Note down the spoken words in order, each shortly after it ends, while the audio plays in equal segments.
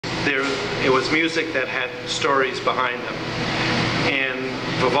it was music that had stories behind them. And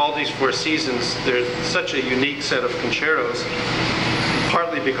Vivaldi's Four Seasons, there's such a unique set of concertos,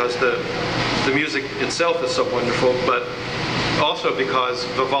 partly because the music itself is so wonderful, but also because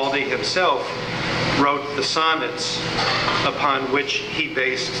Vivaldi himself wrote the sonnets upon which he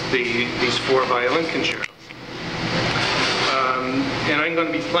based these four violin concertos. And I'm going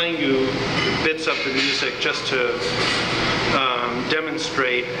to be playing you bits of the music just to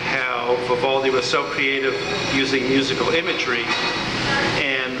demonstrate how Vivaldi was so creative using musical imagery,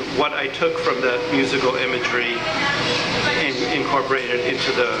 and what I took from that musical imagery and incorporated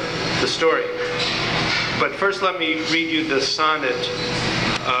into the story. But first let me read you the sonnet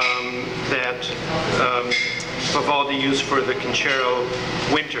that Vivaldi used for the concerto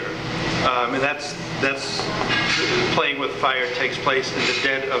Winter. And that's Playing with Fire takes place in the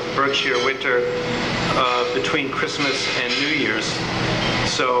dead of Berkshire winter between Christmas and New Year's.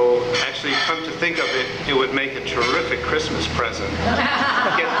 So actually, come to think of it, it would make a terrific Christmas present.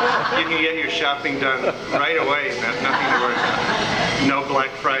 You can get your shopping done right away, nothing to worry about. No Black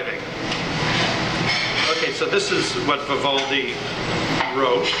Friday. Okay, so this is what Vivaldi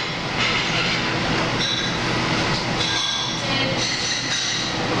wrote.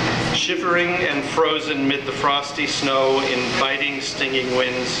 Shivering and frozen mid the frosty snow in biting, stinging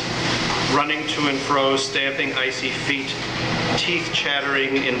winds, running to and fro, stamping icy feet, teeth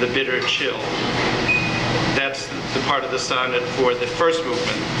chattering in the bitter chill. That's the part of the sonnet for the first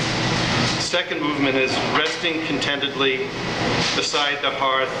movement. The second movement is resting contentedly beside the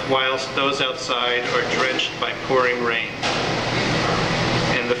hearth whilst those outside are drenched by pouring rain.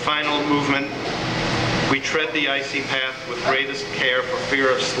 And the final movement, we tread the icy path with greatest care for fear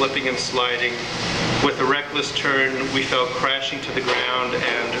of slipping and sliding. With a reckless turn, we fell crashing to the ground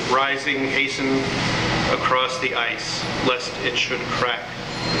and, rising, hasten across the ice, lest it should crack.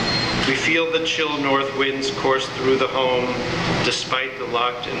 We feel the chill north winds course through the home, despite the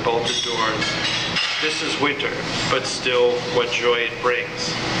locked and bolted doors. This is winter, but still what joy it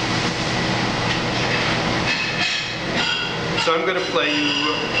brings. So I'm going to play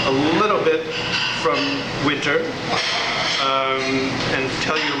you a little bit from Winter and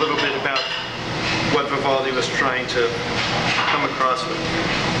tell you a little bit about what Vivaldi was trying to come across with.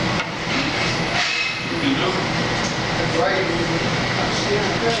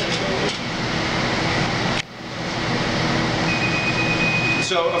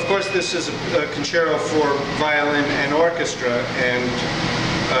 So, of course, this is a concerto for violin and orchestra, and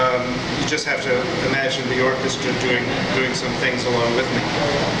you just have to imagine the orchestra doing some things along with me.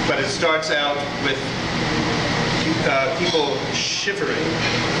 But it starts out with people shivering,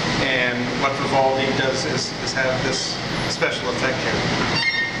 and what Vivaldi does is have this special effect here.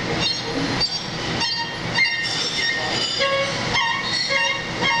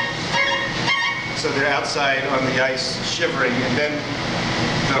 So they're outside on the ice shivering, and then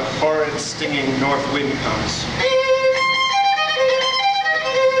the horrid stinging north wind comes.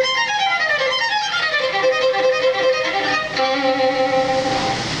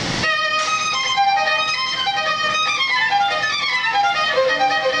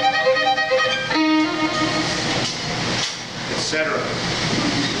 Etc.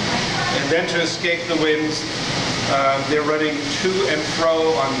 And then to escape the winds, they're running to and fro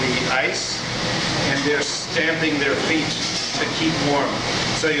on the ice, and they're stamping their feet to keep warm.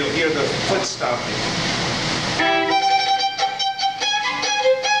 So you'll hear the foot stomping.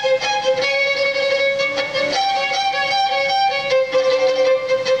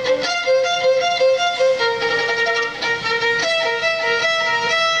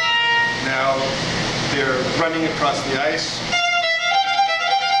 Now they're running across the ice.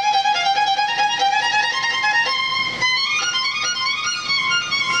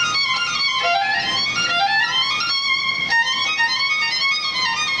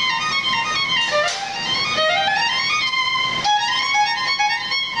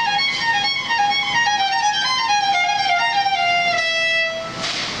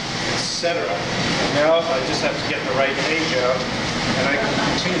 Etc. And now I just have to get the right page out, and I can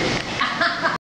continue.